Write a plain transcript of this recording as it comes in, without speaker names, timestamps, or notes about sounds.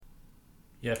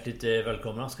Hjärtligt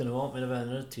välkomna ska ni vara, mina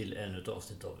vänner, till ännu ett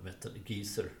avsnitt av Metal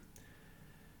Geezer.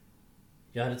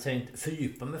 Jag hade tänkt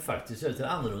fördjupa mig faktiskt i ett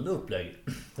annorlunda upplägg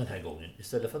den här gången.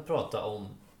 Istället för att prata om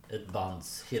ett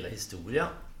bands hela historia,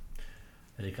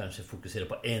 eller kanske fokusera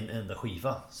på en enda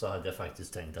skiva, så hade jag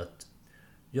faktiskt tänkt att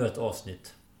göra ett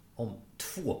avsnitt om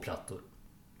 2 plattor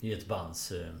i ett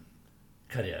bands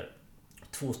karriär.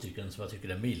 2 stycken som jag tycker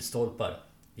är milstolpar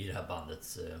i det här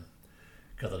bandets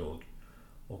katalog.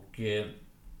 Och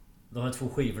de här 2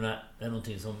 skivorna är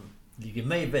någonting som ligger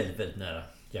mig väldigt, väldigt nära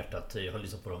hjärtat. Jag har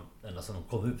lyssnat på dem ända sedan de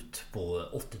kom ut på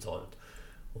 80-talet.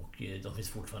 Och de finns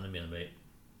fortfarande med mig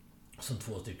som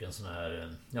 2 stycken såna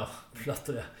här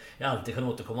plattor jag alltid kan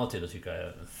återkomma till och tycka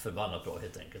är förbannat bra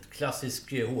helt enkelt.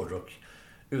 Klassisk hårdrock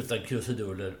utan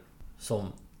krusiduller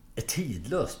som är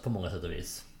tidlöst på många sätt och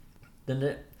vis. Den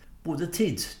är både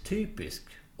tidstypisk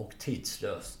och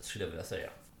tidslös, skulle jag vilja säga.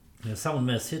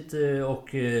 Soundmässigt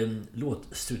och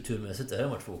låtstrukturmässigt är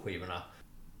de här 2 skivorna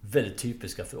väldigt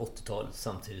typiska för 80-talet,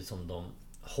 samtidigt som de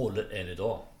håller än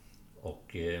idag.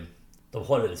 Och de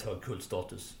har väldigt hög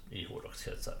kultstatus i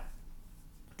hårdrockskretsar.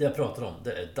 Det jag pratar om,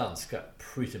 det är Danska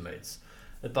Pretty Maids.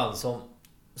 Ett band som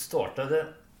startade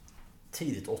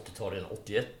tidigt 80-tal,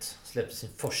 81, släppte sin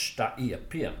första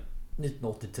EP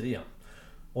 1983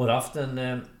 och har haft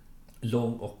en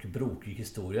lång och brokig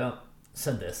historia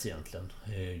sen dess egentligen.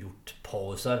 Gjort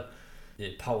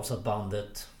pausat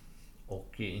bandet,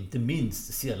 och inte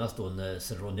minst senast då när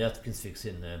sen Ronny Atkins fick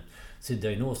sin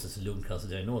diagnos, sin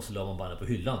lungcancerdiagnos, så la man bandet på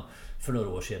hyllan för några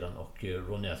år sedan, och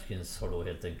Ronny Atkins har då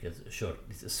helt enkelt kört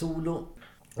lite solo,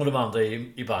 och de andra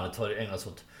i bandet har ägnat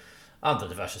sig åt andra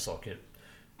diverse saker.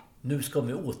 Nu ska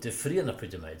vi återförena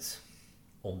Pretty Maids,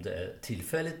 om det är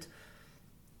tillfälligt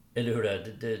eller hur det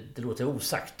är, det låter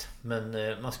osagt, men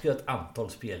man ska göra ett antal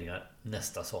spelningar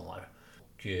nästa sommar.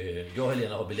 Och jag och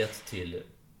Helena har biljett till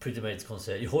Pretty Maids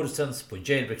konsert i Horsens på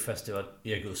Jailbreak Festival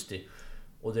i augusti.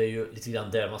 Och det är ju lite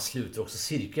grann där man sluter också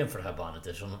cirkeln för det här bandet,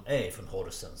 eftersom de är från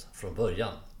Horsens från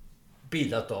början.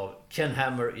 Bildat av Ken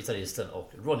Hammer, gitarristen,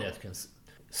 och Ronny Atkins,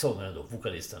 sångaren då,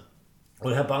 vokalisten. Och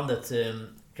det här bandet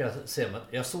kan jag säga att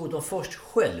jag såg dem först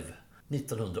själv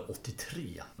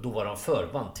 1983. Då var de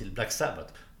förband till Black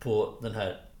Sabbath på den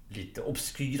här lite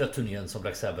obskyra turnén som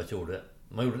Black Sabbath gjorde.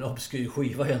 Man gjorde en obskyr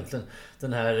skiva egentligen.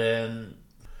 Den här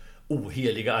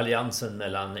oheliga alliansen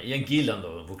mellan Ian Gillan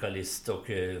då, vokalist och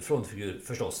frontfigur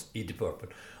förstås i Deep Purple,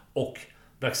 och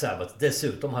Black Sabbath.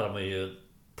 Dessutom hade man ju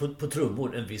på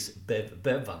trummor en viss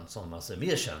Bevan som alltså är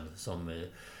mer känd som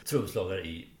trumslagare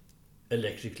i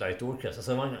Electric Light Orchestra.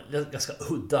 Så det var en ganska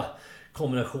udda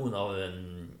kombination av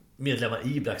medlemmar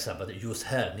i Black Sabbath just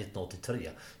här 1983.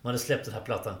 Man hade släppt den här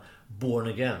plattan Born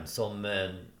Again, som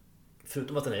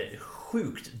förutom att den är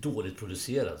sjukt dåligt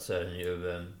producerad, så är den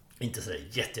ju inte så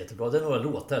jättebra. Det är några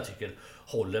låtar jag tycker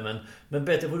håller, men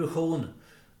bättre produktion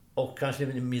och kanske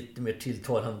lite mer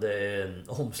tilltalande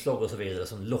omslag och så vidare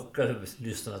som lockar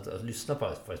lyssnarna att lyssna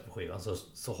på skivan,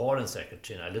 så har den säkert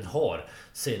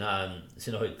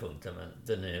sina höjdpunkter, men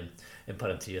den är en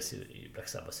parentes i Black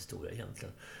Sabbaths historia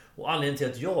egentligen. Och anledningen till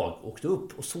att jag åkte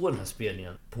upp och såg den här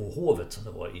spelningen på Hovet som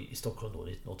det var i Stockholm då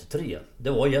 1983, det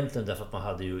var egentligen därför att man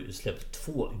hade ju släppt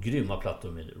 2 grymma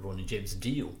plattor med Ronnie James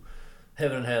Dio,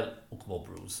 Heaven and Hell och Mob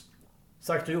Rules.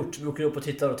 Sagt och gjort, vi åker upp och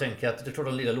tittar och tänker att det är klart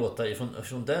de lilla låtar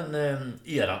från den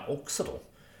eran också då.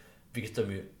 Vilket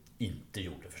de ju inte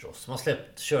gjorde förstås. Man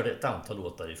körde ett antal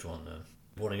låtar ifrån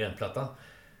Born Again-plattan,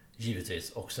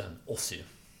 givetvis, och sen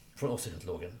från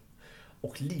Ozzy-katalogen.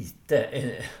 Och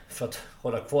lite, för att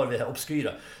hålla kvar vid det här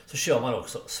obskyra, så kör man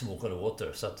också Smoke on the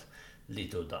Water, så att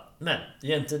lite udda. Men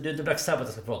egentligen, det är inte Black Sabbath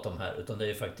jag ska prata om här, utan det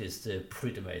är faktiskt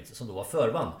Pretty Maids som då var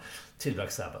förband till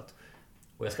Black Sabbath.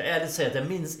 Och jag ska ärligt säga att jag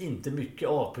minns inte mycket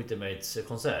av Pretty Maids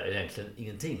konsert, egentligen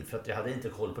ingenting, för att jag hade inte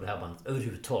koll på det här bandet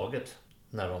överhuvudtaget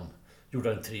när de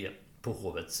gjorde entré på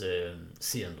Hovets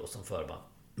scen då som förband.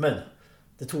 Men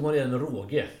det tog man redan med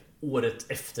råge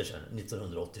året efter sen,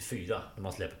 1984, när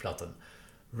man släppte plattan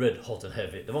Red Hot and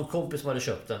Heavy. Det var en kompis som hade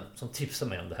köpt den som tipsade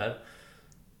mig om det här.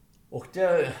 Och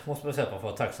det måste man säga att man får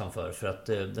vara tacksam för att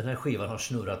den här skivan har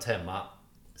snurrat hemma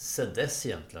sen dess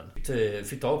egentligen.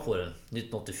 Fick tag på den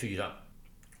 1984.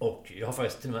 Och jag har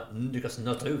faktiskt till och med lyckats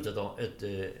nöta ut ett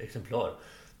exemplar.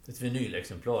 Ett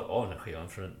vinylexemplar av den här skivan,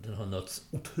 för den har nötts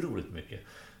otroligt mycket.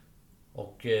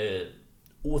 Och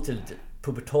åter lite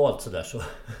pubertalt sådär, så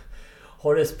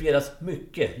har det spelats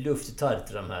mycket luftgitarr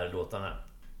till de här låtarna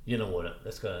genom åren.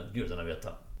 Det ska gudarna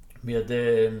veta. Med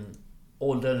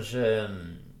ålderns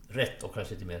rätt och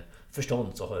kanske lite mer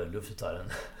förstånd, så har luftgitarren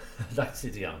lagts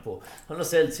lite grann på. Han har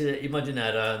ställt sig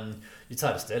imaginära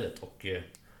gitarrstället och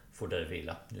får där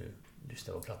vila. Nu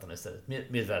lyssnar jag på plattan istället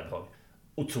med välbehag.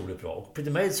 otroligt bra. Och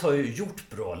Pretty Maids har ju gjort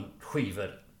bra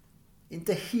skivor.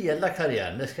 Inte hela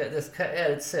karriären. Det ska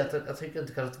ärligt säga att jag tycker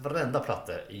inte att varenda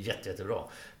platta är jättebra.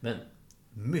 Men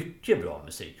mycket bra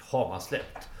musik har man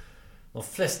släppt. De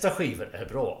flesta skivor är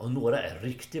bra och några är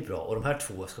riktigt bra. Och de här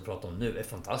två jag ska prata om nu är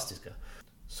fantastiska.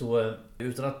 Så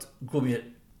utan att gå mer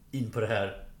in på det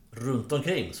här runt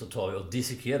omkring så tar vi och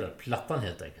dissekerar plattan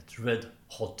helt enkelt. Red,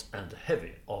 Hot and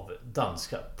Heavy av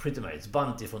danska Pretty Maids.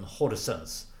 Bandet från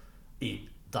Horsens i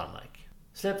Danmark.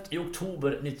 Släppt i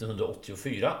oktober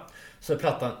 1984 så är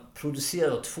plattan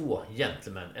producerad av två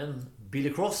gentlemen. En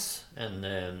Billy Cross,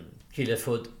 en kille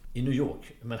född i New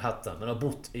York, Manhattan, men har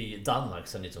bott i Danmark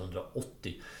sedan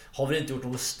 1980. Har väl inte gjort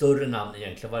något större namn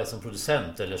egentligen, vare som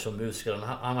producent eller som musiker.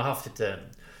 Han har haft lite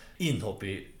inhopp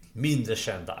i mindre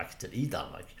kända akter i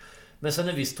Danmark. Men sen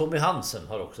en viss Tommy Hansen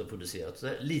har också producerat.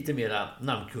 Lite mera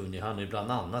namnkunnig. Han har ju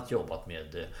bland annat jobbat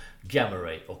med Gamma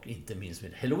Ray och inte minst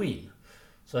med Halloween.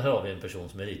 Så här har vi en person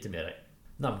som är lite mer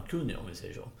namnkunnig om vi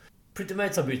säger så. Pretty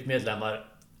Maids har bytt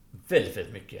medlemmar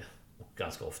väldigt mycket och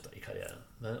ganska ofta i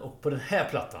karriären. Och på den här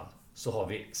plattan så har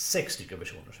vi 6 stycken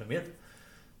personer som är med.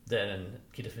 Det är en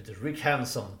kille som heter Rick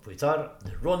Hanson på gitarr,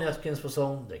 det är Ronnie Atkins på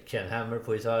sång, det är Ken Hammer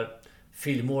på gitarr,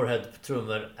 Phil Moorhead på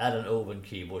trummor, Alan Owen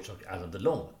keyboards och Alan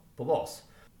DeLong på bas.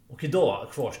 Och idag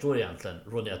kvarstår egentligen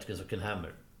Ronnie Atkins och Ken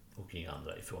Hammer och inga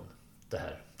andra ifrån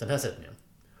den här sättningen.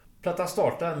 Plattan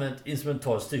startar med ett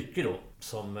instrumentalt stycke då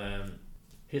som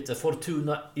heter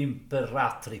Fortuna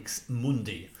Imperatrix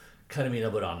Mundi,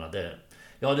 Carmina Burana. Det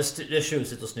är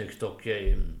tjusigt och snyggt och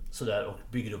sådär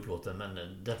och bygger upp låten, men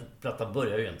den plattan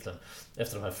börjar ju egentligen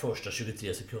efter de här första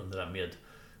 23 sekunderna med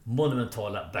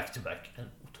monumentala back-to-back. En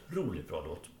otroligt bra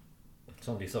låt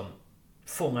som liksom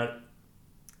fångar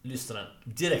lyssnaren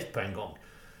direkt på en gång.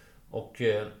 Och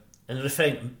en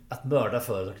refräng att mörda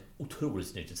för otroligt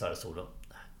snyggt gitarrsolo.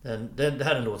 Det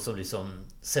här är en låt som liksom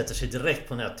sätter sig direkt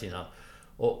på näthinnan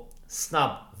och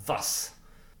snabb, vass,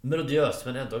 melodiös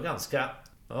men ändå ganska,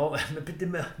 med Pretty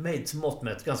Maids mått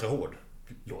mätt ganska hård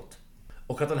låt.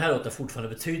 Och att den här låten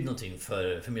fortfarande betyder någonting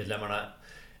för medlemmarna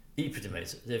i Pretty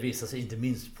Maids, det visar sig inte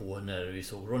minst på när vi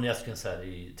såg Ronnie Atkins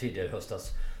här tidigare i höstas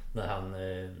när han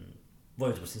var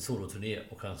ute på sin soloturné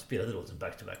och han spelade låten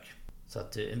back to back. Så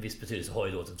att en viss betydelse har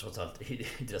ju låten trots allt i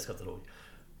deras katalog.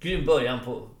 Grym början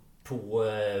på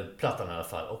plattan i alla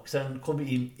fall. Och sen kom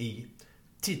vi in i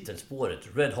titelspåret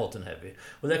Red, Hot and Heavy.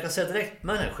 Och det jag kan säga direkt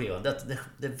med den här skivan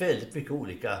det är väldigt mycket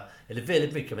olika, eller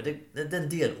väldigt mycket, men det är en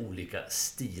del olika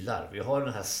stilar. Vi har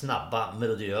den här snabba,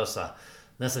 melodiösa,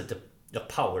 nästan lite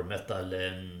power metal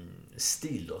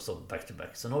stil då, som back to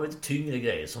back. Sen har vi lite tyngre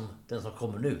grejer som den som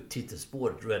kommer nu,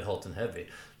 titelspåret Red, Hot and Heavy.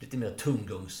 Lite mer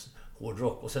tunggungs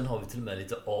hårdrock, och sen har vi till och med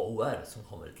lite AOR som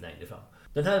kommer lite längre fram.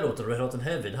 Den här låten Red, Hot and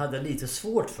Heavy, den hade jag lite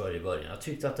svårt för i början. Jag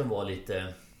tyckte att den var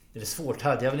lite, eller svårt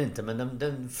hade jag väl inte, men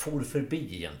den for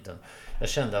förbi egentligen. Jag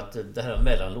kände att det här var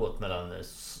mellanlåt mellan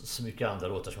så mycket andra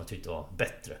låtar som jag tyckte var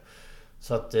bättre.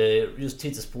 Så att just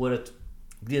titelspåret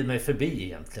gled mig förbi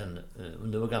egentligen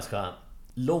under var ganska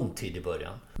lång tid i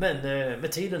början. Men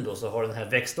med tiden då så har den här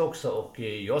växt också, och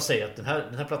jag säger att den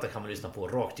här plattan kan man lyssna på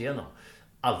rakt igenom.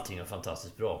 Allting är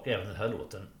fantastiskt bra, och även den här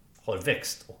låten har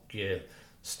växt och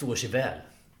står sig väl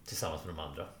tillsammans med de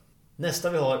andra. Nästa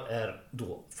vi har är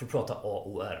då, för att prata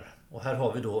AOR. Och här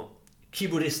har vi då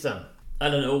keyboardisten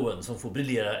Alan Owen som får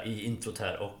briljera i introt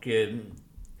här. Och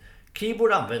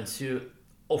keyboard används ju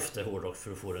ofta i hårdrock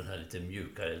för att få den här lite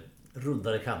mjukare,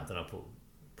 rundare kanterna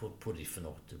på riffen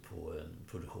och på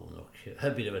produktionen. Och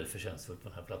här blir det väldigt förtjänstfullt på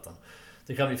den här plattan.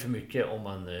 Det kan bli för mycket om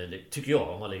man, tycker jag,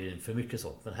 om man lägger in för mycket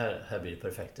sånt. Men här blir det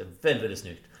perfekt. Det är väldigt, väldigt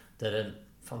snyggt. Det är en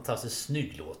fantastiskt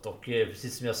snygg låt. Och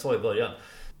precis som jag sa i början,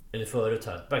 eller förut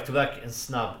här, back to back, en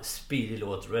snabb, speedy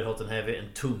låt. Red, Hot and Heavy,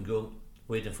 en tunggung,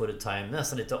 Waiting for the Time,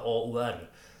 nästan lite AOR,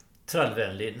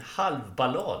 trallvänlig, en halv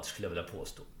ballad skulle jag vilja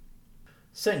påstå.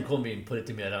 Sen kom vi in på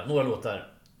lite mera, några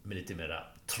låtar med lite mera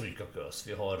tryck och ös.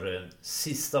 Vi har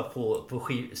sista på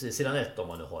sidan 1, om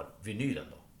man nu har vinylen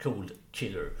då, Cold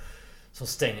Killer, som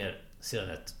stänger sidan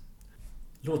 1.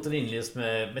 Låten inleds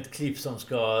med ett klipp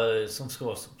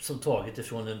som taget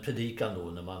ifrån en predikan då,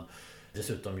 när man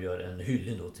dessutom gör en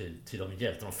hyllning då till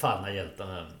de fallna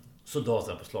hjältarna,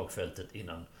 soldaterna på slagfältet,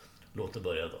 innan låten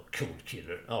börjar då. Cold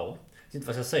Killer. Ja, det är inte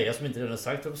vad jag ska säga som inte redan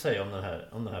sagt att säga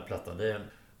om den här plattan. Det är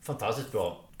fantastiskt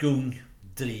bra gung,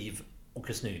 driv och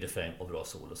en snygg refräng och bra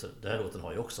solo. Så den här låten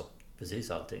har ju också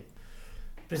precis allting.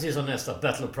 Precis som nästa,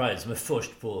 Battle of Pride, som är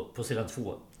först på sidan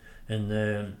 2.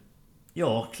 En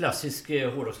klassisk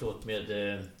hårdrockslåt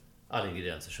med alla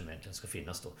ingredienser som egentligen ska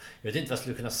finnas då. Jag vet inte vad jag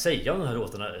skulle kunna säga om de här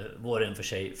låtarna var en för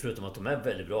sig, förutom att de är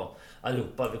väldigt bra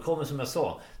allihopa. Vi kommer, som jag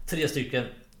sa, 3 stycken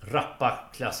rappa,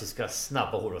 klassiska,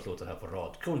 snabba hårdrockslåtar här på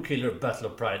rad. Cool Killer, Battle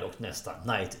of Pride och nästa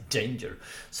Night Danger.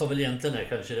 Som väl egentligen är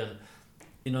kanske den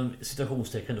inom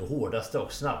citationstecken hårdaste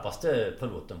och snabbaste på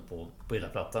låten på hela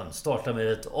plattan. Startar med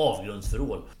ett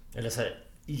avgrundsvrål. Eller så här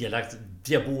elakt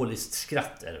diaboliskt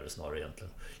skratt är det väl snarare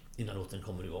egentligen. Innan låten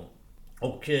kommer igång.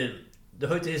 Och det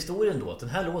hör ju till historien då att den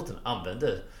här låten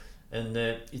använde en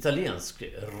italiensk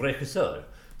regissör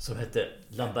som hette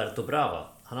Lamberto Brava.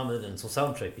 Han använde den som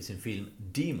soundtrack i sin film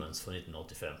Demons från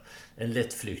 1985. En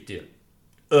lättflyktig,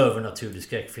 övernaturlig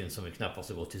skräckfilm som vi knappast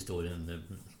har gått till historien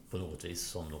på något vis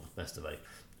som något mästerverk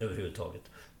överhuvudtaget.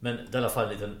 Men det är i alla fall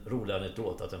en liten rolig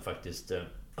anekdot att den faktiskt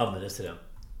användes till den,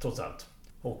 trots allt.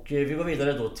 Och vi går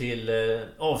vidare då till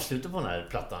avslutet på den här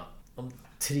plattan. De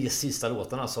 3 sista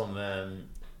låtarna som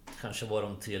kanske var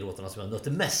de 3 låtarna som jag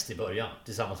nötte mest i början.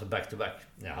 Tillsammans med Back to Back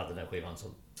när jag hade den här skivan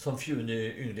som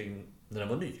fjunig yngling när den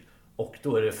var ny. Och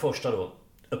då är det första då,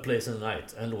 A Place in the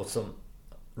Night. En låt som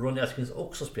Ronny Atkins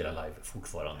också spelar live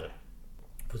fortfarande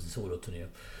på sin soloturné.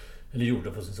 Eller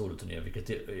gjorde på sin soloturné, vilket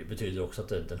betyder också att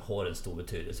den har en stor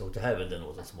betydelse. Och det här är väl den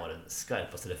låten som har den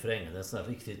skarpaste refrängen. En sån här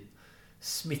riktigt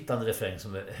smittande refräng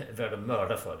som är värd att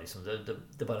mörda för. Liksom.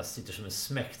 Det bara sitter som en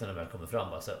smäck när den väl kommer fram.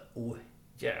 Bara så här,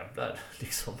 jävlar,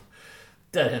 liksom.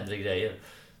 Där händer det grejer.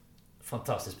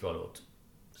 Fantastiskt bra låt.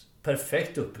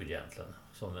 Perfekt uppbyggd egentligen.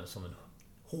 Som en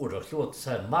hårdrockslåt. Så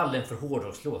här, mallen för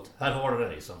hårdrockslåt. Här har du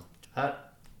den liksom. Här,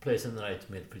 Place in the Night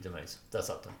med Pretty Maids. Där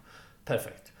satt den.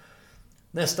 Perfekt.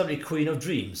 Nästa blir Queen of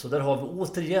Dreams. Och där har vi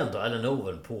återigen då Alan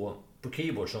Owen på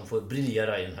keyboard som får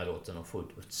briljera i den här låten. Och får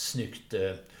ett snyggt...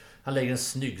 Han lägger en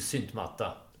snygg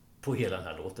syntmatta på hela den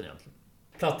här låten egentligen.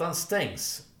 Plattan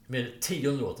stängs med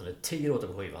 10 låtar. Det är 10 låtar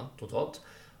på skivan totalt.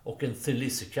 Och en Thin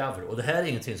Lizzy cover. Och det här är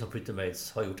ingenting som Pretty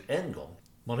Maids har gjort en gång.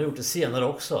 Man har gjort det senare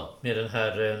också med den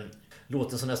här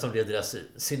låten som nästan blev deras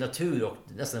signatur och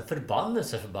nästan en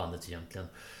förbannelse för bandet egentligen.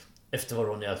 Efter vad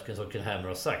Ronny Atkins och Ken Hammer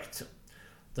har sagt.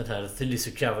 Den här Thin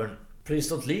Lizzy covern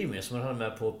Please Don't Leave Me som han hade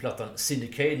med på plattan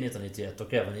Syndicate 1991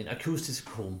 och även i en akustisk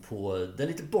version på den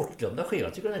lite bortglömda skivan.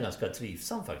 Jag tycker den är ganska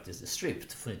trivsam faktiskt.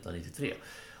 Stripped från 1993.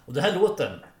 Och den här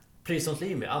låten Please Don't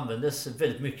Leave Me användes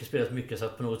väldigt mycket, spelat mycket så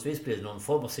att på något vis blev det någon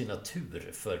form av signatur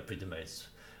för Pretty Maids.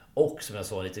 Och som jag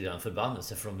sa lite grann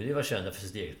förbannelse för de ville vara kända för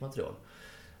sitt eget material.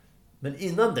 Men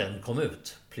innan den kom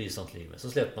ut, Please Don't Leave Me,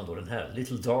 så släppte man då den här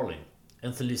Little Darling.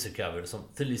 En Thin Lizzy cover som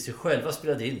Thin Lizzy själva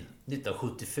spelade in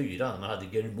 1974 när man hade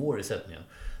Gary Moore i sättningen.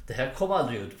 Det här kom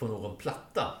aldrig ut på någon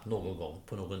platta någon gång,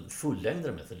 på någon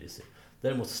fullängdare med Thin Lizzy.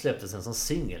 Däremot så släpptes den som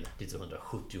singel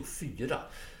 1974.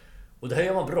 Och det här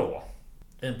gör man bra.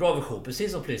 En bra version,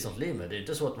 precis som Please Don't Leave Me. Det är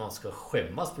inte så att man ska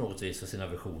skämmas på något vis för sina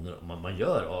versioner om man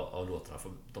gör av låtarna.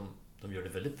 För de gör det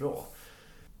väldigt bra.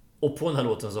 Och på den här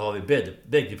låten så har vi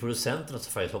bägge producenterna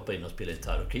som faktiskt hoppar in och spelar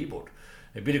gitarr och keyboard.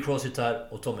 Billy Cross gitarr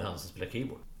och Tommy Hansen spelar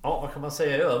keyboard. Ja, vad kan man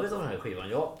säga i övrigt om den här skivan?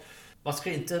 Ja, man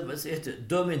ska inte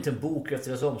döma inte en bok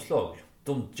efter dess omslag.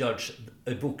 Don't judge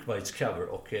a book by its cover.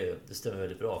 Och det stämmer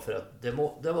väldigt bra för att det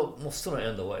måste nog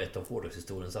ändå vara ett av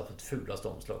hårdrockshistoriens absolut fulaste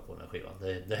omslag på den här skivan.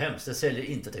 Det är hemskt, det säljer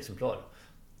inte ett exemplar.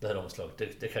 Det här omslaget,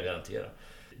 det kan jag garantera.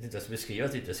 Det är inte så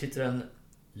beskrivet lite. Det sitter en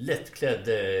lättklädd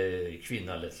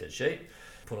kvinna, lättklädd tjej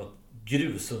på något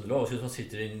grusunderlag som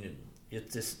sitter i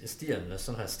en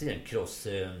sån här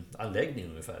stenkrossanläggning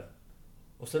ungefär.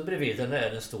 Och sen bredvid den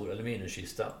är en stor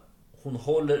aluminiumkista. Hon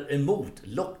håller emot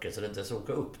locket så den inte ska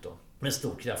åka upp då. Med en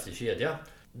stor kraftig kedja.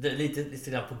 Det är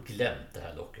lite grann på glänt det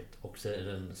här locket. Och så är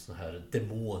det en sån här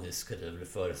demonisk eller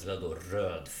föreställa då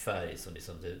röd färg som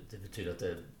liksom det betyder att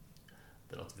det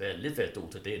är något väldigt, väldigt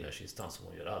otäckt i den här kistan som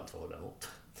hon gör allt för att hålla emot.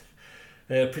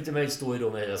 Pretty Maids står ju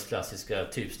då med deras klassiska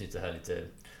typsnitt, det här lite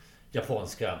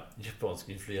japanska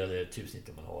influerade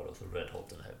typsnitten man har och så Red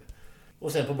Hot and Heavy.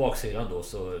 Och sen på baksidan då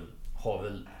så har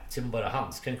väl ser man bara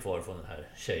handsken kvar från den här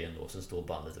tjejen då, så står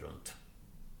bandet runt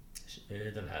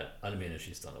den här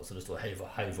aluminiumkistan och så det står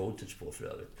high voltage på för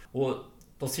övrigt. Och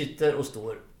de sitter och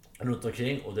står runt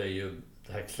omkring och det är ju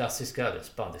det här klassiska, det är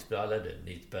spandexbrallor, det är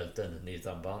nitbälten,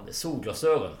 nitarmband, det är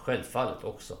solglasögon självfallet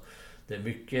också. Det är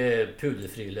mycket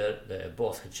pudelfriller, det är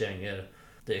basketkängor,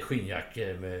 det är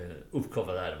skinnjackor med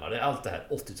uppkavlade ärmar. Det är allt det här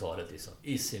 80-talet liksom,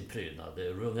 i sin prydnad. Det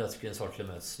är Ronny Atkins har till och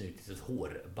med ett snyggt litet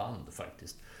hårband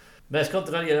faktiskt. Men jag ska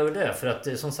inte raljera över det för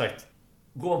att som sagt,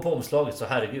 går man på omslaget så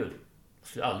herregud,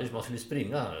 man skulle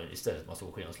springa istället man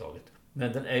såg skivomslaget.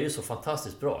 Men den är ju så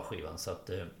fantastiskt bra skivan så att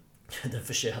den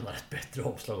förtjänar ett bättre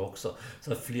omslag också.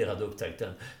 Så att fler hade upptäckt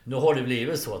den. Nu har det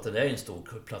blivit så att den är en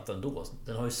stor platta ändå.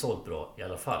 Den har ju sålt bra i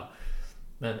alla fall.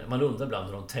 Men man undrar ibland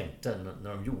hur de tänkte när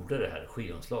de gjorde det här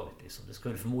skivomslaget. Liksom. Det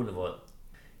skulle förmodligen vara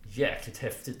jäkligt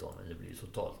häftigt då, men det blir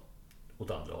totalt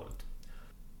åt andra hållet.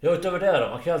 Ja, utöver det då,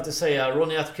 man kan alltid säga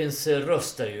Ronny Atkins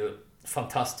röst är ju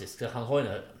fantastisk. Han har ju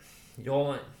den här,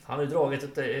 ja, han har ju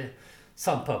dragit ett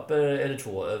sandpapper eller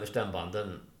två över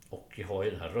stämbanden och har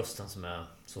ju den här rösten som är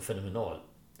så fenomenal.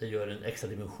 Det gör en extra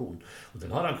dimension. Och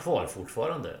den har han kvar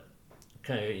fortfarande.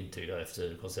 Kan jag ju intyga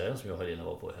efter konserten som jag och Helena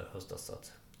var på här höstas. Så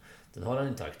att den har han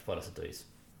intakt på alla sätt och vis.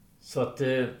 Så att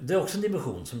det är också en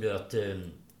dimension som gör att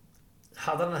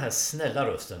hade han den här snälla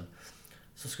rösten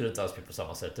så skulle det inte alls bli på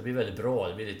samma sätt. Det blir väldigt bra.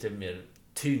 Det blir lite mer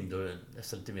tyngd och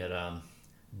nästan lite mer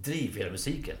driv i hela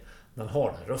musiken när man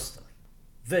har den här rösten.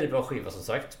 Väldigt bra skiva som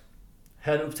sagt.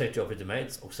 Här upptäckte jag Pretty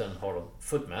Maids och sen har de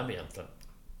följt med mig egentligen.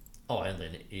 Ja, ända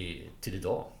till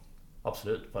idag.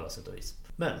 Absolut, på alla sätt och vis.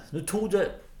 Men nu tog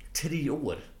det 3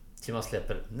 år till man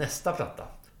släpper nästa platta.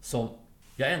 Som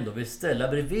jag ändå vill ställa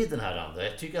bredvid den här andra.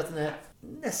 Jag tycker att den är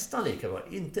nästan lika bra.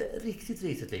 Inte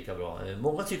riktigt lika bra.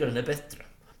 Många tycker att den är bättre.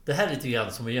 Det här är lite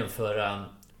grann som att jämföra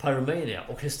Pyromania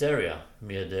och Hysteria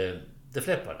med Def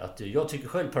Leppard. Att jag tycker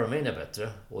själv Pyromania är bättre.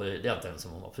 Och det är inte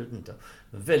ensam om, absolut inte.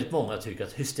 Men väldigt många tycker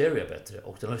att Hysteria är bättre.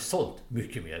 Och den har ju sålt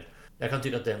mycket mer. Jag kan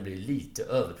tycka att den blir lite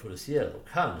överproducerad. Och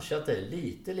kanske att det är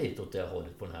lite åt det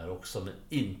hållet på den här också. Men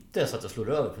inte så att det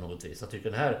slår över på något vis. Jag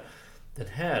tycker den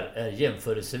här är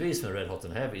jämförelsevis med Red Hot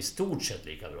and Heavy i stort sett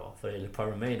lika bra. För eller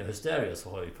Pyromania och Hysteria så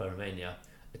har ju Pyromania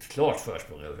ett klart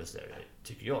försprång över Hysteria,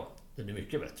 tycker jag. Den är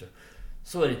mycket bättre.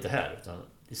 Så är det inte här, utan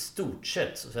i stort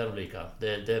sett så är de lika.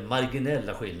 Det är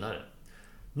marginella skillnader.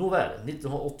 Nåväl,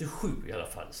 1987 i alla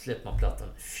fall släppte man plattan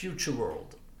Future World.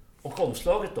 Och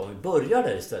omslaget då, vi börjar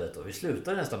där istället då. Vi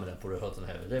slutar nästan med den på Red Hot and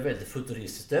Heavy. Det är väldigt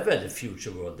futuristiskt, det är väldigt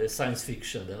Future World. Det är science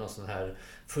fiction, det är någon sån här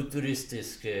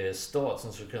futuristisk stad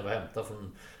som skulle kunna vara hämtad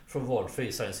från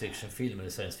valfri science fiction film eller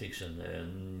science fiction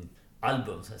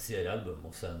album, en seriealbum.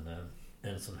 Och sen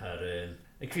en sån här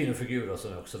en kvinnofigur då,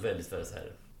 som är också väldigt så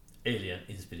här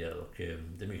alien-inspirerad och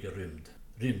det är mycket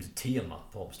rymdtema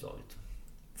på omslaget.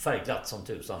 Färgglatt som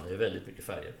tusan, det är väldigt mycket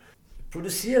färger.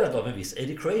 Producerad av en viss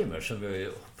Eddie Kramer som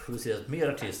har producerat mer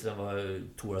artister än vad jag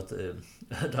tror att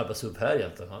drabbas upp här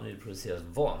egentligen. Han har ju producerat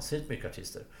vansinnigt mycket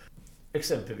artister.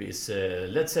 Exempelvis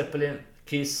Led Zeppelin,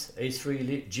 Kiss, Ace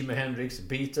Frehley, Jimi Hendrix,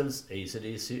 Beatles,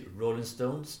 AC/DC, Rolling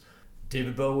Stones,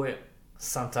 David Bowie,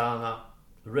 Santana,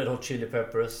 Red Hot Chili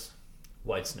Peppers,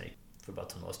 Whitesnake, för bara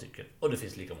ta några stycken. Och det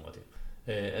finns lika många till.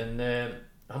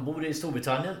 Han bor i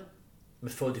Storbritannien,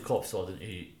 med född i Kapstaden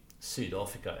i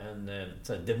Sydafrika. En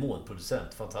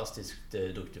demonproducent, fantastiskt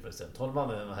duktig producent. Håller man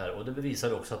med här. Och det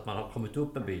bevisar också att man har kommit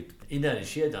upp en bit i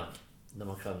näringskedjan när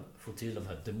man kan få till de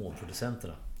här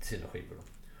demonproducenterna till sina skivor.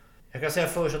 Jag kan säga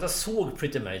först att jag såg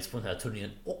Pretty Maids på den här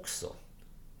turnén också.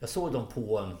 Jag såg dem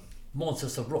på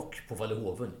Monsters of Rock på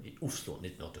Vallehoven i Oslo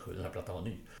 1987. Den här plattan var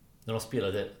ny. När de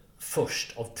spelade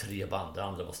först av 3 band. Det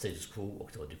andra var Status Quo och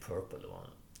det var Deep Purple.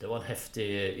 Det var en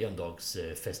häftig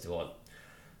endagsfestival.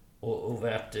 Och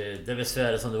värt det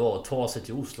besväret som det var att ta sig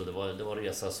till Oslo. Det var en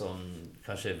resa som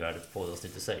kanske är värd ett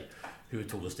poddavsnitt i sig. Hur vi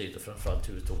tog oss dit och framförallt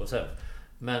hur vi tog oss hem.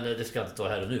 Men det ska jag inte ta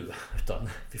här och nu, utan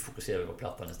vi fokuserar på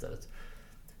plattan istället.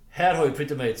 Här har ju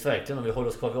Pretty Maids verkligen, om vi håller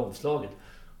oss kvar vid omslaget,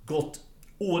 gått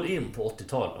all in på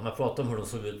 80-talet. Om jag pratar om hur de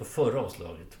såg ut på förra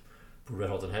omslaget på Red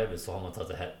Hot and Heavy, så har man tagit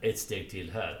det här ett steg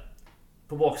till här.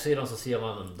 På baksidan så ser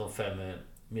man de 5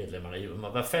 medlemmarna.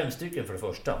 Man var 5 stycken för det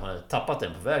första. Man har tappat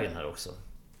en på vägen här också.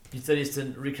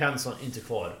 Gitarristen Rick Hanson inte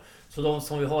kvar. Så de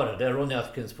som vi har här, det är Ronny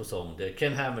Atkins på sång, det är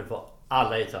Ken Hammer på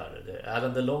alla gitarrer, det är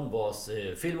Alan DeLong bas,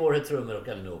 Phil Moorhead trummor och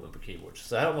Alan Oben på keyboards.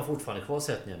 Så här har man fortfarande kvar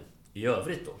sättningen i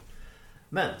övrigt då.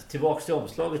 Men tillbaks till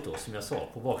omslaget då, som jag sa,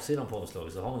 på baksidan på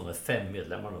omslaget så har man de här 5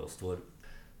 medlemmarna och står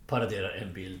paraderar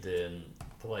en bild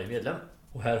på varje medlem.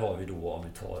 Och här har vi då, om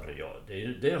vi tar, ja, det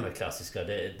är de här klassiska,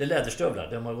 det är läderstövlar,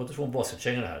 det har man gått ifrån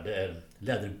basketkängorna här, det är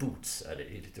läderboots, är det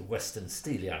i lite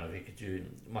western-stil gärna, vilket ju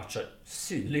matchar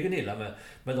synnerligen illa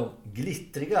med de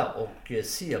glittriga och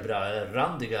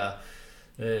zebrarandiga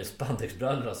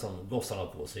spandexbrallorna som gossarna har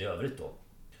på sig i övrigt då.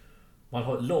 Man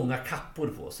har långa kappor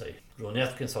på sig. Ronny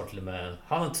Atkins har till och med,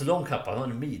 han har inte så lång kappa, han har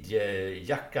en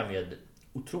midjejacka med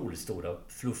otroligt stora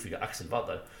fluffiga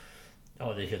axelvaddar.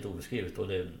 Ja, det är helt obeskrivet och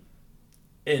det är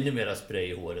ännu mera spray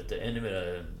i håret, det är ännu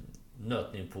mera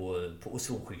nötning på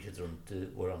ozonskiktet runt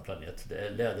våran planet. Det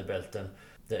är läderbälten,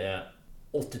 det är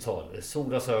 80-tal, det är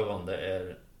solglasögon, det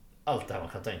är allt det här man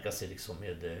kan tänka sig liksom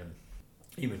med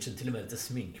imagen, till och med lite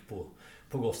smink på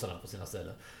gossarna på sina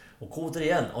ställen. Och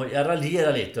återigen, jag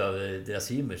raljerar lite över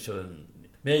deras image,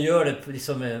 men jag gör det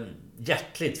liksom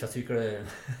hjärtligt för jag tycker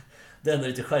det är ändå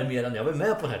lite charmerande. Jag var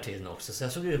med på den här tiden också, så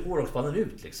jag såg ju hårdrocksbanden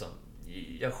ut liksom.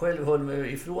 Jag själv höll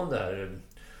mig ifrån det här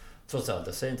trots allt.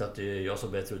 Jag säger inte att jag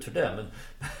såg bättre ut för det,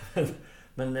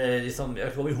 men liksom,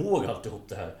 jag kommer ihåg alltihop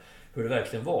det här. hur det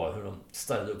verkligen var, hur de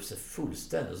stallade upp sig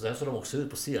fullständigt. Så här såg de också ut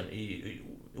på scen i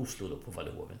Oslo då, på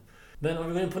Vallehoven. Men om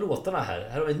vi går in på låtarna här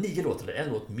har vi 9 låtar, en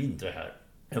låt mindre här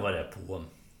än vad det är på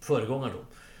föregångaren då.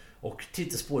 Och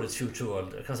titelspåret Future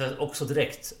World, jag kan säga också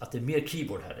direkt att det är mer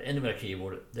keyboard här, ännu mer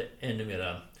keyboard, det är ännu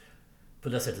mer på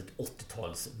det sättet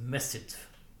 80-talsmässigt.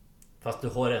 Fast du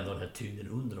har ändå den här tyngden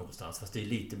under någonstans, fast det är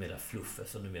lite mer fluff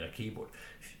eftersom det är mer keyboard.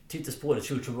 Titelspåret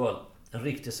Future World, en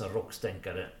riktig sån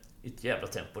rockstänkare i ett jävla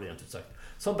tempo rent ut sagt.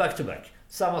 Som back to back,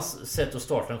 samma sätt att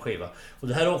starta en skiva. Och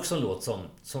det här är också en låt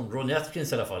som Ronnie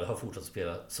Atkins i alla fall har fortsatt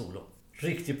spela solo.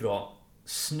 Riktigt bra,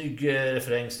 snygg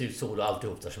refräng, snyggt solo,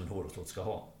 alltihop där som en hårdrockslåt ska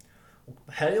ha. Och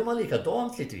här gör man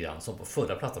likadant lite grann som på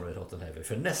förra plattan Red Hot and Heavy.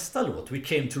 För nästa låt, We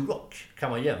Came to Rock,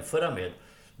 kan man jämföra med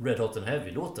Red Hot and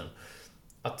Heavy-låten.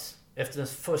 Att efter den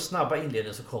för snabba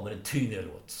inledningen så kommer en tyngre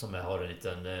låt som har en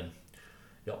liten,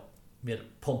 mer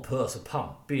pompös och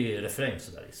pampig refräng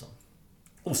sådär liksom.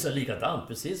 Och sen likadant,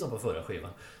 precis som på förra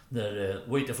skivan. När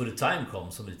Waiting for the Time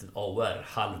kom som en liten AOR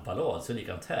halvballad, så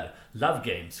likadant här. Love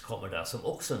Games kommer där som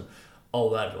också en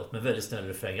AOR-låt med väldigt snäll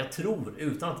refräng. Jag tror,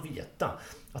 utan att veta,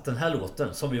 att den här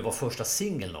låten, som ju var första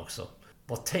singeln också,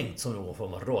 var tänkt som någon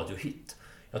form av radiohit.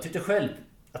 Jag tyckte själv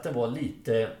att den var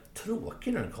lite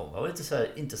tråkig när den kom. Jag var lite så här,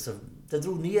 inte så, det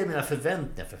drog ner mina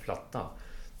förväntningar för plattan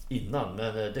innan,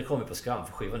 men det kom ju på skam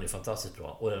för skivan är fantastiskt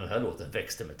bra. Och den här låten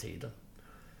växte med tiden.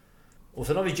 Och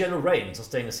sen har vi Yellow Rain som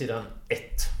stänger sidan 1.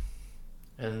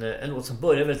 En låt som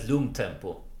börjar med ett lugnt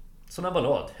tempo. Som en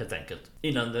ballad helt enkelt.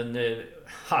 Innan den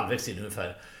halvvägs in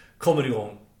ungefär kommer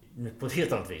igång på ett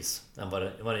helt annat vis än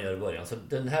vad den gör i början. Så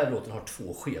den här låten har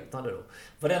 2 skepnader då.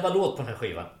 Varenda låt på den här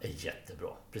skivan är jättebra.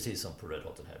 Precis som på Red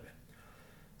Hot and Heavy.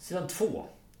 Sidan 2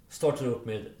 startar upp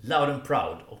med Loud and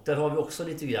Proud. Och där har vi också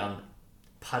lite grann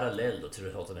parallell då till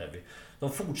Red Hot and Heavy.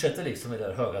 De fortsätter liksom med det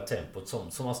här höga tempot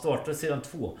som man startar sidan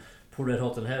 2 på Red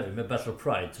Hot and Heavy med Battle of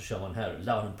Pride, så kör man här Loud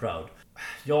and Proud.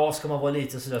 Ja, ska man vara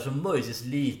lite sådär så möjligtvis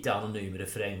lite anonym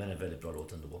refräng, men en väldigt bra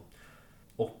låt ändå.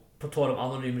 Och på tal om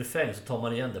anonym refräng så tar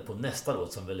man igen det på nästa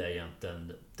låt som väl är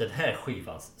egentligen den här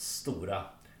skivans stora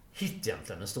hit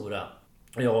egentligen. Den stora,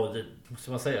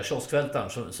 ska man säga,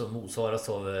 kioskvältaren som motsvaras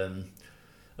av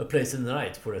A Place in the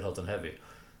Night på Red Hot and Heavy.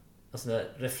 En sån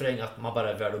där refräng att man bara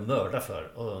är värd att mörda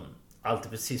för. Och allt är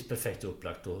precis perfekt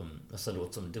upplagt och en sån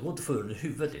låt som det går inte för under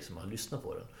huvudet liksom, man lyssnar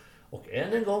på den. Och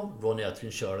än en gång, Ronnie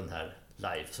Atkins kör den här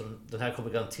live. Så den här kommer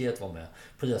garanterat vara med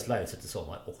på deras liveset i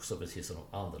sommar också, precis som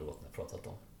de andra låtarna jag pratat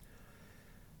om.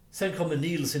 Sen kommer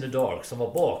Needles in the Dark som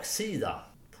var baksida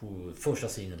på första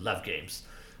singeln Love Games.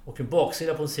 Och en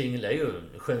baksida på en singel är ju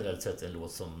generellt sett en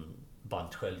låt som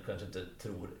band själv kanske inte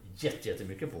tror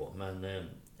jättemycket på. Men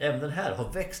även den här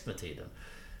har växt med tiden.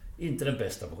 Inte den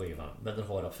bästa på skivan, men den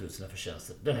har absolut sina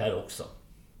förtjänster. Den här också.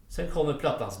 Sen kommer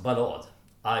plattans ballad,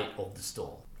 Eye of the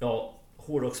Storm. Ja,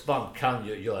 hårdrocksband kan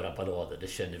ju göra ballader, det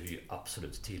känner vi ju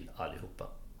absolut till allihopa.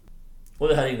 Och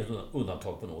det här är inget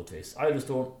undantag på något vis. Eye of the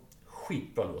Storm,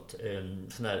 skitbra låt.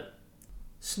 En sån här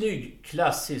snygg,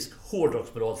 klassisk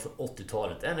hårdrocksballad från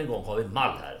 80-talet. Än en gång har vi en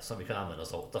mall här som vi kan använda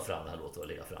oss av att ta fram den här låten och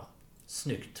lägga fram.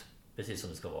 Snyggt, precis som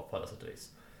det ska vara på alla sätt och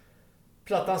vis.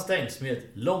 Plattan stängs med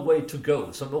Long Way to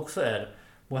Go som också är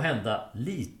måhända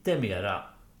lite mera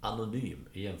anonym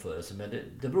i jämförelse. Men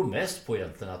det beror mest på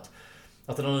egentligen att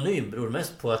den är anonym beror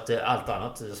mest på att allt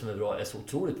annat som är bra är så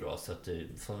otroligt bra. Så att,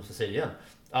 som jag säger igen,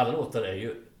 alla låtar är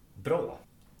ju bra.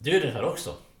 Det är ju den här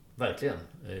också, verkligen.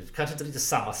 Kanske inte riktigt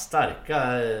samma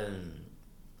starka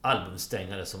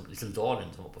albumstängare som Little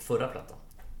Darling som var på förra plattan.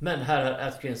 Men här är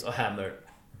Atkins och Hammer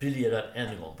briljerar än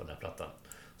en gång på den här plattan.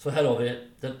 Så här har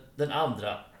vi den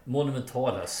andra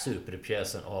monumentala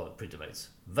superpjäsen av Pretty Maids.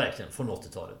 Verkligen, från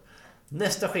 80-talet.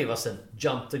 Nästa skiva sen,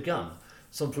 Jump the Gun,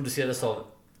 som producerades av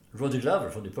Roger Glover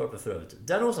från The Purple för övrigt.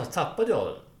 Där någonstans tappade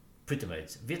jag Pretty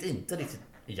Maids. Vet inte riktigt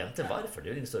egentligen varför, det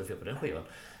är ingen större fel på den skivan.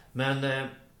 Men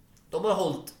de har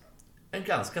hållit en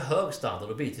ganska hög standard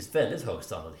och bitvis väldigt hög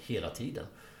standard hela tiden.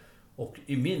 Och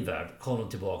i min värld kom de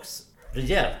tillbaks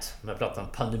rejält med plattan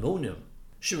Pandemonium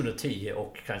 2010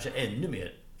 och kanske ännu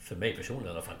mer för mig personligen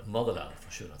i alla fall, Motherland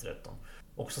från 2013.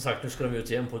 Och som sagt, nu ska de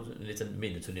ut igen på en liten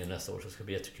miniturné nästa år, så det ska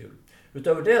bli jättekul.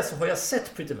 Utöver det så har jag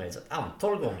sett Pretty Maids ett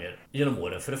antal gånger genom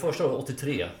åren. För det första var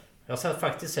 83. Jag har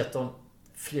faktiskt sett dem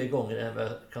fler gånger än vad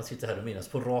jag kan sitta här och minnas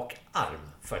på rak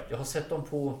arm. Jag har sett dem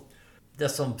på det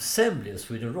som sen blev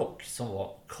Sweden Rock, som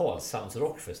var Karlshamns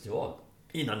rockfestival.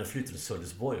 Innan det flyttade till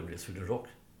Sölvesborg och blev Sweden Rock.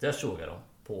 Där såg jag dem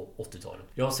på 80-talet.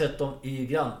 Jag har sett dem i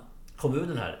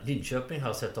grannkommunen här, Linköping, har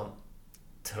jag sett dem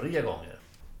 3 gånger.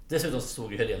 Dessutom så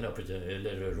stod ju Helena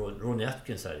eller Ronnie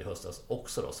Atkins här i höstas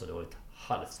också då, så det var ett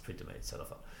halvt Pretty Maids i alla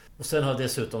fall. Och sen har jag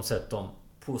dessutom sett dem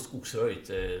på Skogsröjt,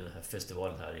 den här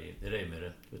festivalen här i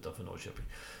Rejmere utanför Norrköping.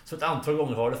 Så ett antal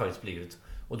gånger har det faktiskt blivit,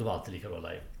 och de var alltid lika bra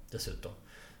live dessutom.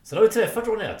 Sen har vi träffat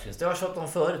Ronny Atkins, det har jag tjatat om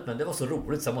förut, men det var så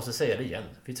roligt så jag måste säga det igen.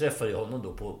 Vi träffade honom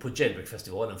då på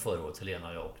Jailbreak-festivalen förra året, Helena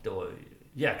och jag, och det var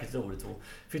jäkligt roligt. Och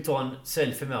fick ta en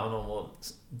selfie med honom och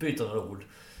byta några ord.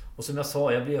 Och som jag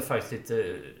sa, jag blev faktiskt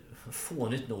lite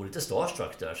fånigt nog lite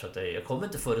starstruck där, så att jag kommer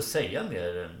inte för att säga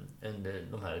mer än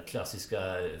de här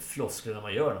klassiska flosklerna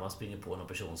man gör när man springer på någon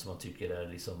person som man tycker är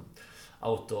liksom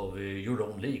out of your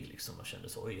own league liksom. Man kände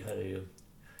så, oj, här är ju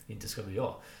inte ska vi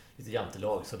jag. Lite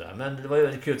jantelag sådär. Men det var ju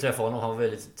väldigt kul att träffa honom. Han var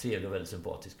väldigt trevlig och väldigt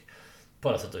sympatisk på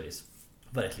alla sätt och vis.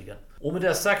 Verkligen. Och med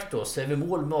det sagt då så är vi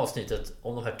mål med avsnittet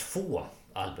om de här 2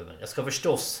 albumen. Jag ska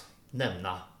förstås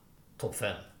nämna topp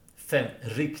 5. 5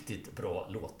 riktigt bra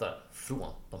låtar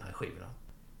från de här skivorna.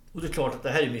 Och det är klart att det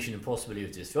här är Mission Impossible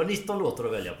givetvis. Vi har 19 låtar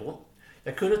att välja på.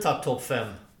 Jag kunde ta topp 5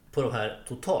 på de här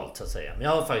totalt så att säga. Men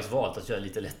jag har faktiskt valt att göra det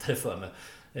lite lättare för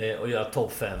mig. Och göra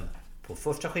topp 5 på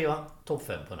första skivan, topp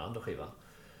 5 på den andra skivan.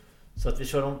 Så att vi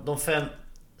kör de 5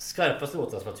 skarpaste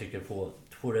låtarna som jag tycker på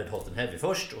Red Hot and Heavy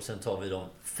först. Och sen tar vi de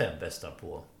 5 bästa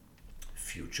på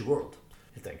Future World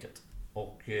helt enkelt.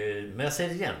 Men jag säger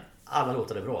det igen, alla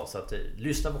låtar är bra. Så att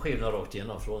lyssna på skivorna rakt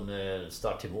igenom från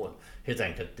start till mål. Helt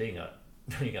enkelt, det är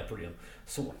inga problem.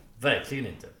 Så, verkligen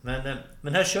inte.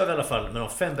 Men här kör vi i alla fall med de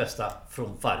 5 bästa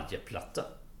från varje platta.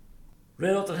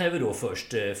 Red Hot and Heavy då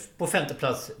först. På 5:e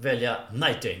plats välja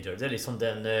Night Danger. Det är liksom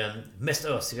den mest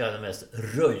ösiga, den mest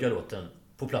röja låten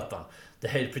på plattan. Det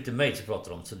här är Pretty Maids vi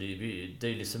pratar om. Så det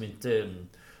är liksom inte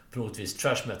på något vis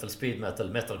trash metal, speed metal,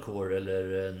 metalcore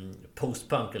eller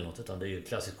postpunk eller något. Utan det är ju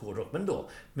klassisk hårdrock. Men då,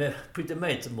 med Pretty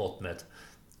Maids mått med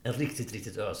en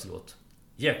riktigt öslåt.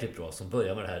 Jäkligt bra som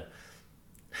börjar med det här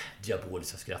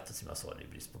diaboliska skrattet som jag sa. Det är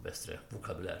brist på bättre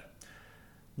vokabulär.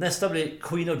 Nästa blir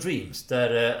Queen of Dreams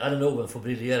där Alan får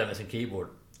med sin keyboard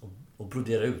och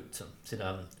brodera ut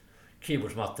sina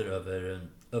keyboardsmattor över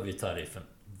gitarriffen.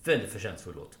 Väldigt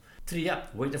förtjänstfull låt. 3.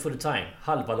 Waiting for the Time,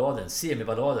 halvballaden,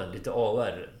 semiballaden, lite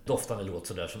AR, doftande låt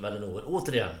sådär som Alan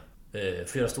återigen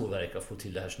får göra storverk och få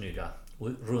till det här snygga och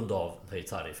runda av den här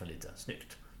gitarriffen lite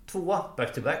snyggt. 2.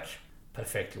 Back to Back,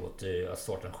 perfekt låt att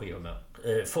starta en skiva med.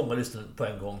 Fånga lyssnaren på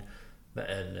en gång med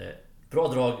en bra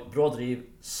drag, bra driv,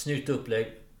 snyggt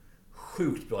upplägg,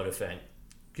 sjukt bra refräng,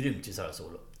 grymt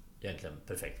gitarrsolo. Egentligen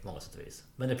perfekt, många sätt och vis.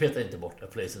 Men det petar inte bort A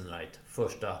Place in the Night,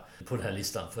 första på den här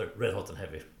listan för Red Hot and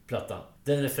Heavy-plattan.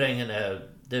 Den refrängen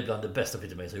det är bland det bästa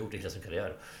Pretty Maids har gjort i hela sin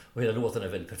karriär. Och hela låten är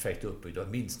väldigt perfekt uppbyggd. Jag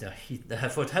minns när jag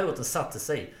hittade den här låten satte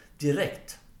sig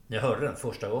direkt när jag hörde den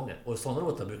första gången. Och sådana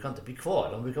låtar brukar inte bli kvar,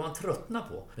 de brukar man tröttna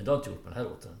på. Men det har inte gjort med den här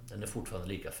låten. Den är fortfarande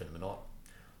lika fenomenal.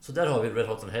 Så där har vi Red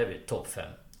Hot and Heavy, topp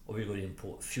 5. Och vi går in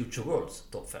på Future Worlds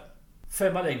topp 5.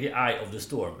 5 lägger Eye of the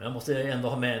Storm. Jag måste ändå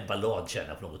ha med en ballad känner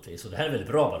jag på något vis. Och det här är en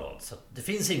väldigt bra ballad. Så det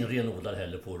finns ingen renodlad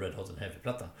heller på Red Hot and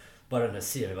Heavy-plattan. Bara den här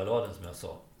serieballaden som jag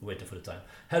sa, Waiting for the Time.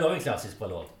 Här har vi en klassisk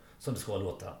ballad som det ska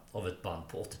låta av ett band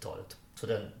på 80-talet. Så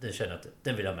den känner jag att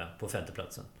den vill jag med på 5:e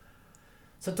platsen.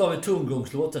 Sen tar vi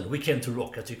tungungslåten We Came to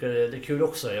Rock. Jag tycker det är kul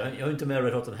också. Jag har inte med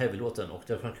Red Hot and Heavy-låten och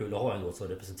det är kul att ha en låt som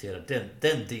representerar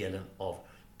den delen av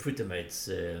Pretty Maids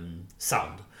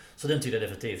sound. Så den tycker jag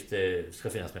definitivt ska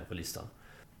finnas med på listan.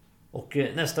 Och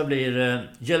nästa blir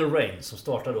Yellow Rain som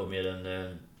startar då med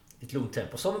ett lugnt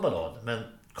tempo som en ballad. Men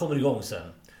kommer igång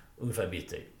sen ungefär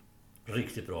mitt i.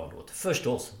 Riktigt bra låt.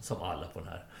 Förstås som alla på den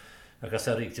här. Jag kan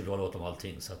säga riktigt bra låt om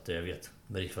allting så att jag vet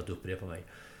med risk för att upprepa mig.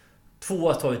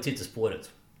 2 tar vi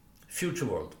titelspåret. Future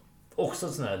World. Också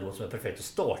en sån här låt som är perfekt att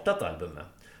starta ett album med.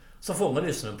 Som fångar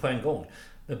lyssnaren på en gång.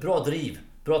 Med bra driv,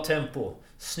 bra tempo,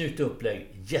 snyggt upplägg,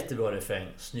 jättebra refräng,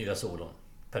 snygga solon.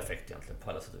 Perfekt egentligen på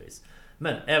alla sätt och vis.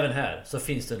 Men även här så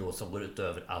finns det en låt som går ut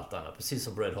över allt annat. Precis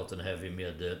som Red Hot and Heavy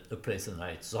med A Place in the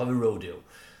Night så har vi Rodeo.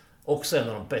 Också en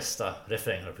av de bästa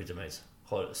refrängerna Pretty Maids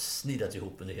har snidat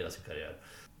ihop under hela sin karriär.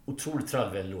 Otroligt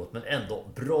trallvänlig låt men ändå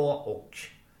bra och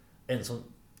en som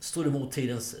står emot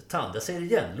tidens tand. Jag säger det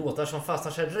igen, låtar som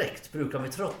fastnar sig direkt brukar vi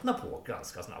tröttna på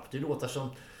ganska snabbt. Det är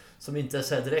låtar som inte är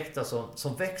så här direkta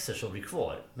som växer som blir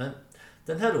kvar. Men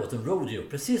den här låten Rodeo,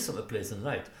 precis som A Place in the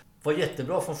Night, var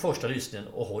jättebra från första lyssningen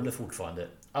och håller fortfarande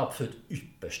absolut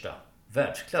yppersta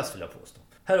världsklass vill jag påstå.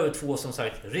 Här har vi 2 som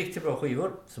sagt riktigt bra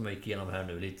skivor som jag gick igenom här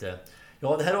nu lite.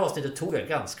 Ja, det här avsnittet tog jag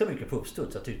ganska mycket på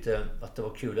uppstuds. Jag tyckte att det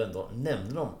var kul ändå att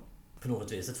nämna dem på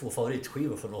något vis. 2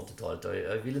 favoritskivor från 80-talet.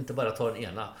 Jag vill inte bara ta den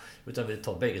ena utan vill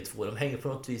ta bägge 2. De hänger på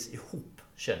något vis ihop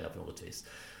känner jag på något vis.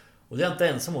 Och det är inte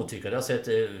ensam att tycka. Jag har sett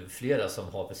flera som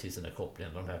har precis den här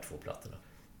kopplingen med de här 2 plattorna.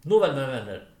 Nåväl mina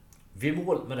vänner, vi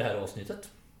mål med det här avsnittet.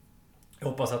 Jag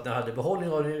hoppas att ni hade behållning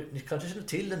av det. Ni kanske känner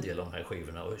till en del av de här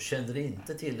skivorna. Och känner ni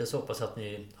inte till det så hoppas jag att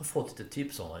ni har fått lite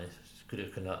tips om vad ni skulle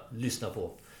kunna lyssna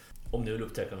på. Om ni vill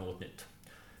upptäcka något nytt.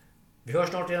 Vi hörs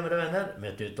snart igen med vänner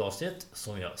med ett nytt avsnitt.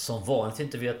 Som jag som vanligt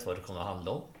inte vet vad det kommer att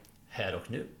handla om. Här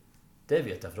och nu. Det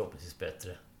vet jag förhoppningsvis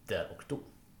bättre där och då.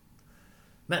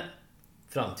 Men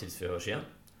fram tills vi hörs igen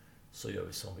så gör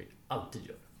vi som vi alltid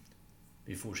gör.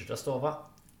 Vi fortsätter stava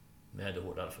med det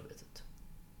hårda alfabetet.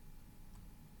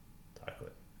 Tack och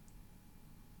hej.